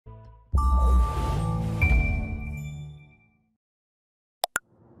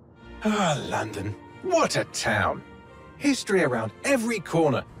Ah, London. What a town. History around every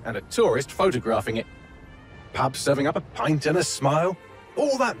corner and a tourist photographing it. Pubs serving up a pint and a smile.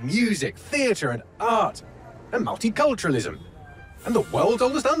 All that music, theatre and art. And multiculturalism. And the world's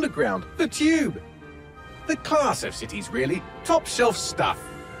oldest underground, the Tube. The class of cities, really. Top shelf stuff.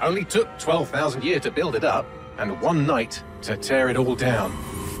 Only took 12,000 years to build it up, and one night to tear it all down.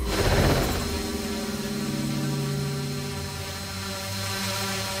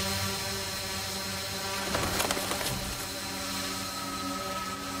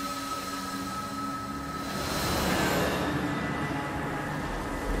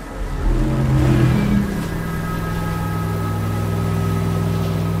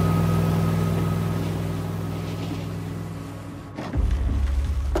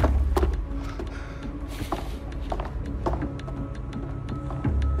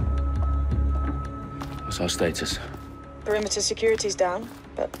 What's our status? Perimeter security's down,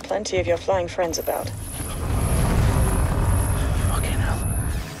 but plenty of your flying friends about. Fucking hell.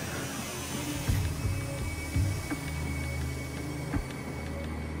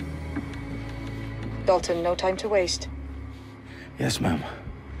 Dalton, no time to waste. Yes, ma'am.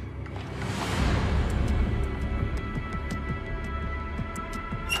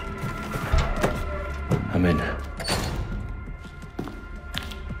 I'm in.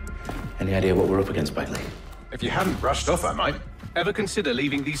 Any idea what we're up against, Bagley? If you hadn't brushed off, I might. Ever consider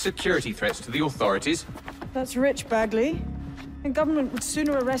leaving these security threats to the authorities? That's rich, Bagley. The government would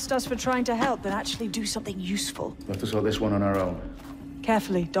sooner arrest us for trying to help than actually do something useful. We'll have to sort this one on our own.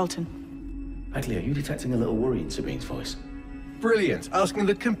 Carefully, Dalton. Bagley, are you detecting a little worry in Sabine's voice? Brilliant. Asking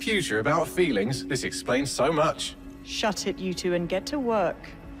the computer about feelings. This explains so much. Shut it, you two, and get to work.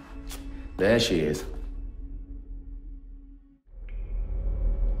 There she is.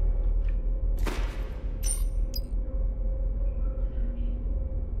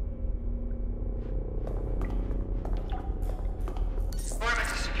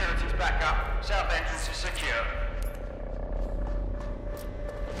 Perimeter security's back up. South entrance is secure.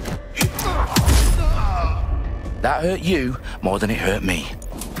 That hurt you more than it hurt me.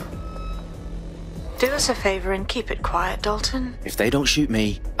 Do us a favor and keep it quiet, Dalton. If they don't shoot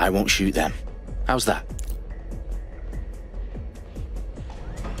me, I won't shoot them. How's that?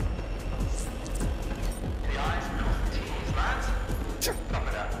 The eyes cross the T's, lads.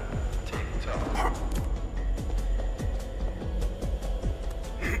 Copy that. Tick-tock.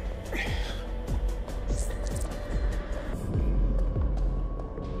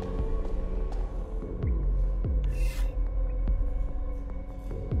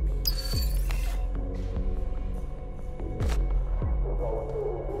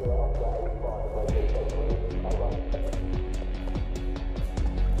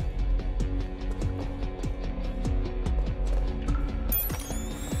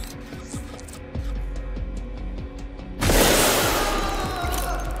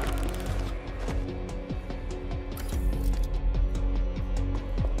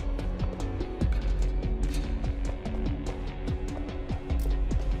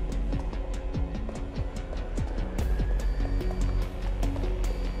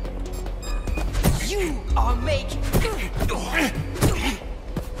 You are making...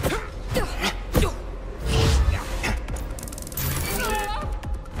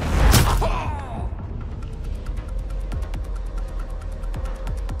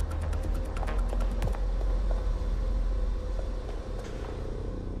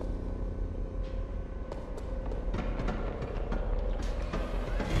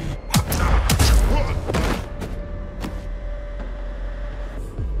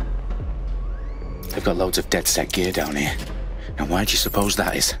 They've got loads of dead-set gear down here. And why do you suppose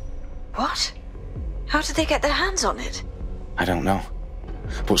that is? What? How did they get their hands on it? I don't know.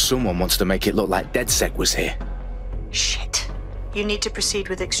 But someone wants to make it look like DedSec was here. Shit. You need to proceed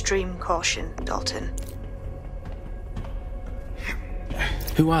with extreme caution, Dalton.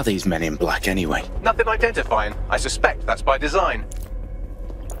 Who are these men in black anyway? Nothing identifying. I suspect that's by design.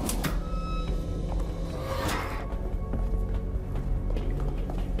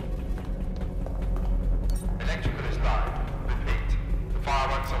 Electrical is live. Repeat.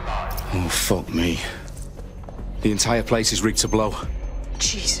 Fireworks are live. Oh, fuck me. The entire place is rigged to blow.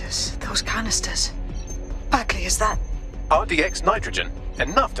 Jesus, those canisters. Bagley, is that... RDX nitrogen.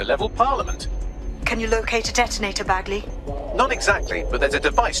 Enough to level Parliament. Can you locate a detonator, Bagley? Not exactly, but there's a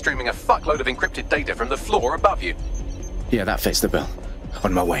device streaming a fuckload of encrypted data from the floor above you. Yeah, that fits the bill.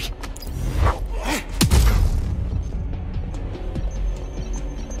 On my way.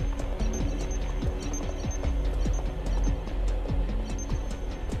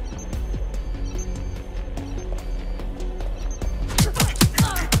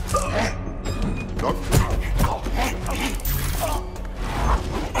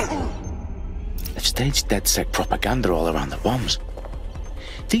 DedSec propaganda all around the bombs.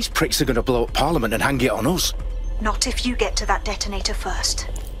 These pricks are going to blow up Parliament and hang it on us. Not if you get to that detonator first.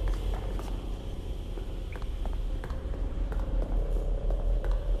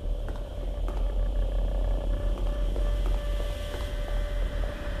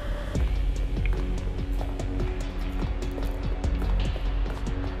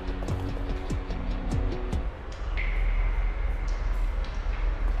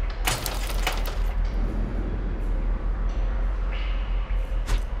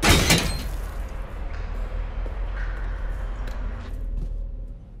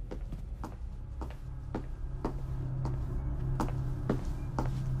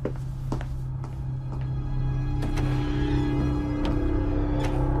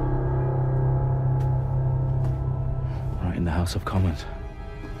 In the House of Commons.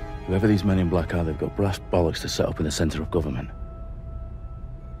 Whoever these men in black are, they've got brass bollocks to set up in the centre of government.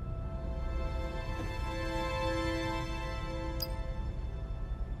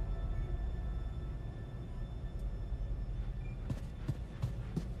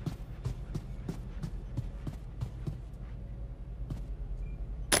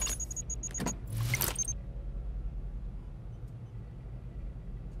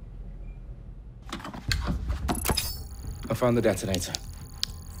 I found the detonator.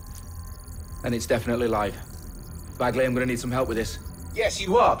 And it's definitely live. Bagley, I'm gonna need some help with this. Yes,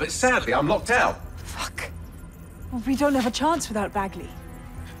 you are, but sadly, I'm locked out. Fuck. Well, we don't have a chance without Bagley.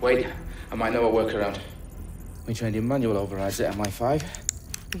 Wait, I might know a workaround. We trained in manual overrides at MI5.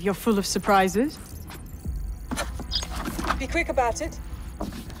 You're full of surprises. Be quick about it.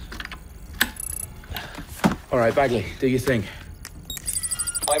 All right, Bagley, do your thing.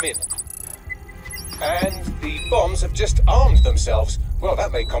 I'm in. And the bombs have just armed themselves. Well,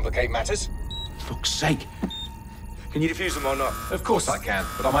 that may complicate matters. Fuck's sake. Can you defuse them or not? Of course I can,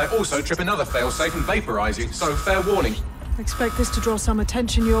 but I might also trip another failsafe and vaporize you, so fair warning. Expect this to draw some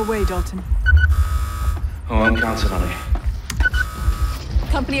attention your way, Dalton. Oh, I'm counting on it.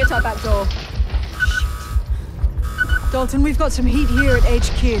 Company at our back door. Shit. Dalton, we've got some heat here at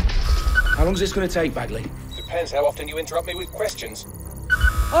HQ. How long is this gonna take, Bagley? Depends how often you interrupt me with questions.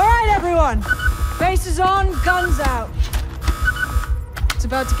 All right, everyone. Faces on, guns out. It's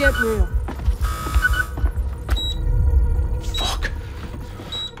about to get real. Fuck.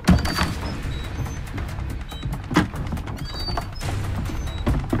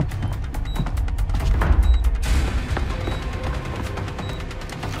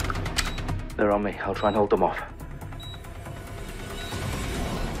 They're on me. I'll try and hold them off.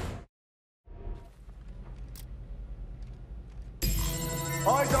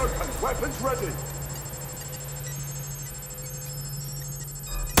 Eyes open, weapons ready.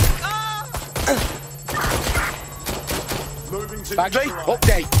 Moving to Bagley,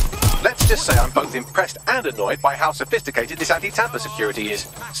 update. Let's just say I'm both impressed and annoyed by how sophisticated this anti-tamper security is.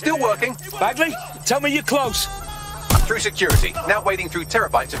 Still working. Bagley, tell me you're close. I'm through security, now wading through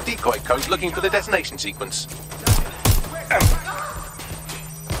terabytes of decoy code looking for the detonation sequence.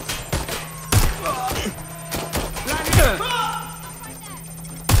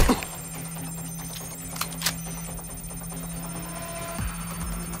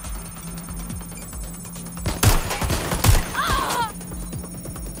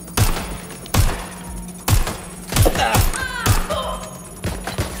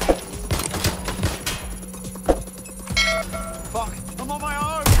 Fuck, I'm on my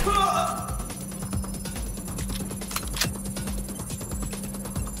own.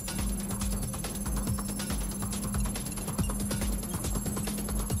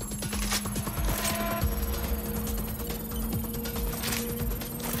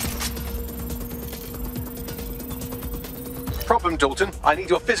 Problem, Dalton. I need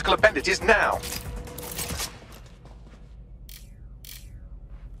your physical appendages now.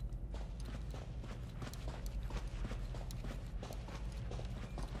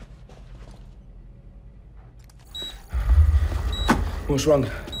 What's wrong?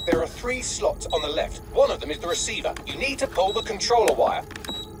 There are 3 slots on the left. One of them is the receiver. You need to pull the controller wire.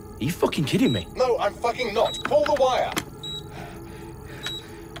 Are you fucking kidding me? No, I'm fucking not. Pull the wire.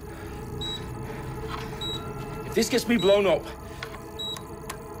 If this gets me blown up...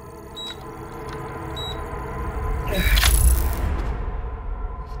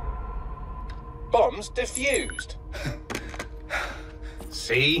 Bombs defused.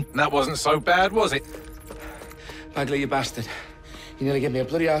 See? That wasn't so bad, was it? Bagley, you bastard. You nearly gave me a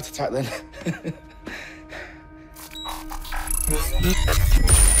bloody heart attack then.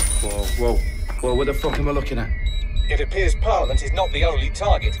 Whoa, what the fuck am I looking at? It appears Parliament is not the only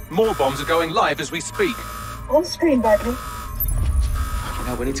target. More bombs are going live as we speak. On screen, Bagley. Fucking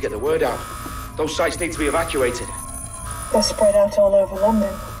hell, we need to get the word out. Those sites need to be evacuated. They're spread out all over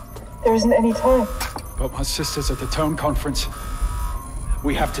London. There isn't any time. But my sister's at the town conference.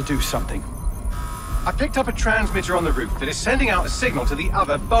 We have to do something. I picked up a transmitter on the roof that is sending out a signal to the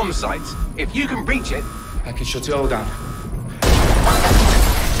other bomb sites. If you can reach it... I can shut it all down.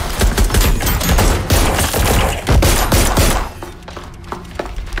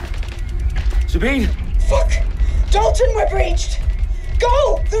 Sabine! Fuck! Dalton, we're breached!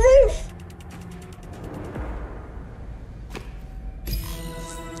 Go! The roof!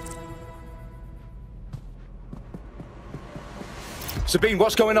 Sabine,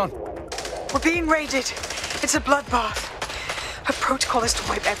 what's going on? We're being raided. It's a bloodbath. Her protocol is to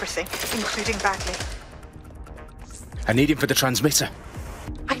wipe everything, including Bagley. I need him for the transmitter.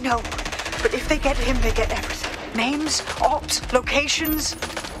 I know, but if they get him, they get everything. Names, ops, locations.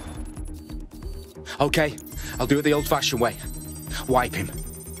 Okay, I'll do it the old-fashioned way. Wipe him.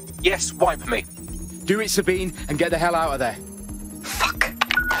 Yes, wipe me. Do it, Sabine, and get the hell out of there. Fuck.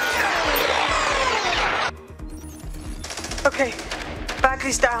 Okay,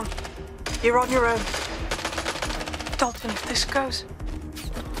 Bagley's down. You're on your own. Dalton, if this goes...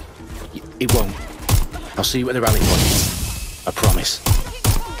 It won't. I'll see you at the rally point. I promise.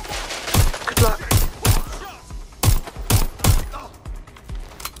 Good luck.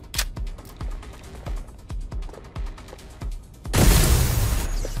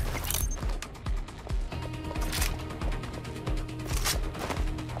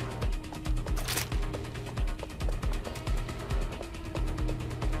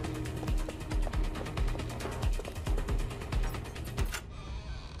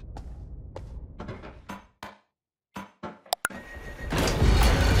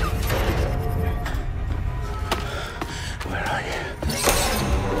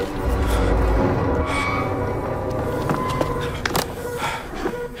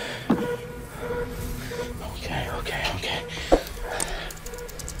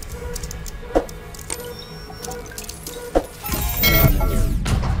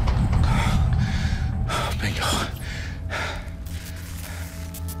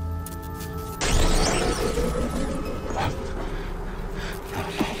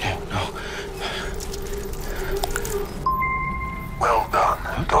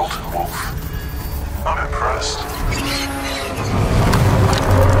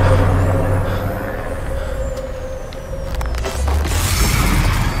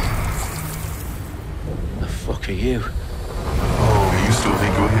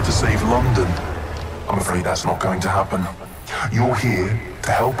 That's not going to happen. You're here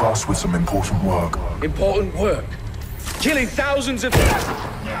to help us with some important work. Important work? Killing thousands of...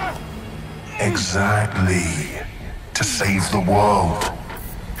 Exactly. To save the world.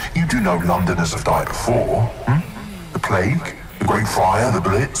 You do know Londoners have died before, The Plague, the Great Fire, the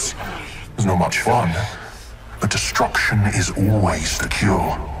Blitz. It's not much fun. But destruction is always the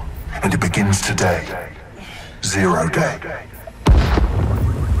cure. And it begins today. 0 day.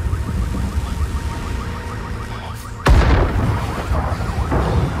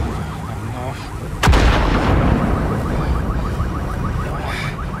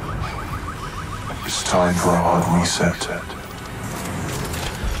 Time for a hard reset.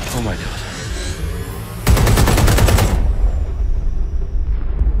 Oh my God.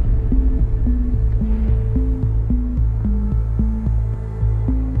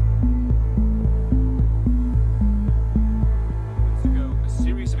 A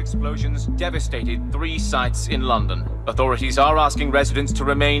series of explosions devastated 3 sites in London. Authorities are asking residents to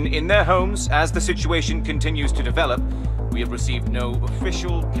remain in their homes as the situation continues to develop. We have received no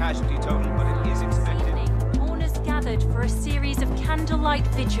official casualty total, but it is expected. Mourners gathered for a series of candlelight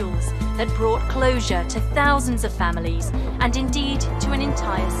vigils that brought closure to thousands of families and indeed to an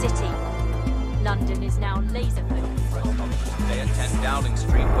entire city. London is now laser-focused. Today at 10 Downing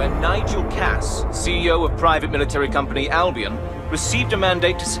Street, where Nigel Cass, CEO of private military company Albion, received a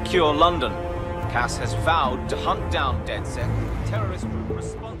mandate to secure London. Cass has vowed to hunt down DedSec, terrorist group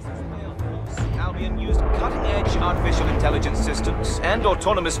responses. Albion used cutting-edge artificial intelligence systems and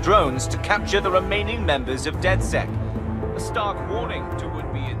autonomous drones to capture the remaining members of DedSec. A stark warning to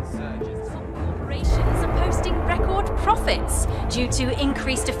would-be insurgents. Corporations are posting record profits due to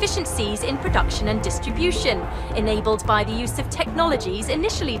increased efficiencies in production and distribution, enabled by the use of technologies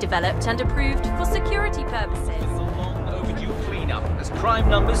initially developed and approved for security purposes. It's a long overdue cleanup as crime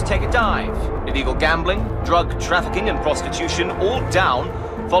numbers take a dive. Illegal gambling, drug trafficking and prostitution all down,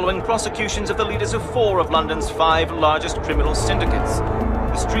 following prosecutions of the leaders of 4 of London's 5 largest criminal syndicates.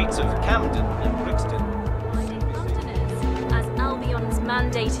 The streets of Camden and Brixton. Londoners, as Albion's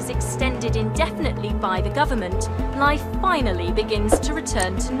mandate is extended indefinitely by the government, life finally begins to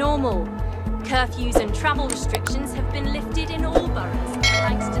return to normal. Curfews and travel restrictions have been lifted in all boroughs,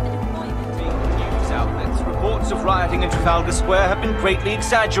 thanks to the deployment. News outlets, reports of rioting in Trafalgar Square have been greatly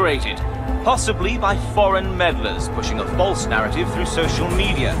exaggerated, possibly by foreign meddlers pushing a false narrative through social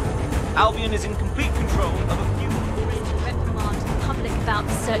media. Albion is in complete control of a few... reprimand the public about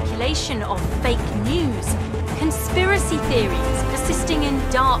the circulation of fake news, conspiracy theories persisting in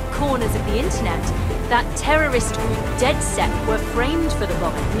dark corners of the internet that terrorist group DeadSec were framed for the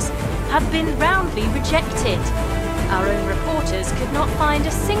bombings have been roundly rejected. Our own reporters could not find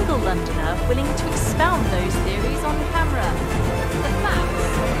a single Londoner willing to expound those theories on camera. The facts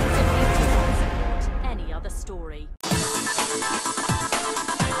simply do not support any other story.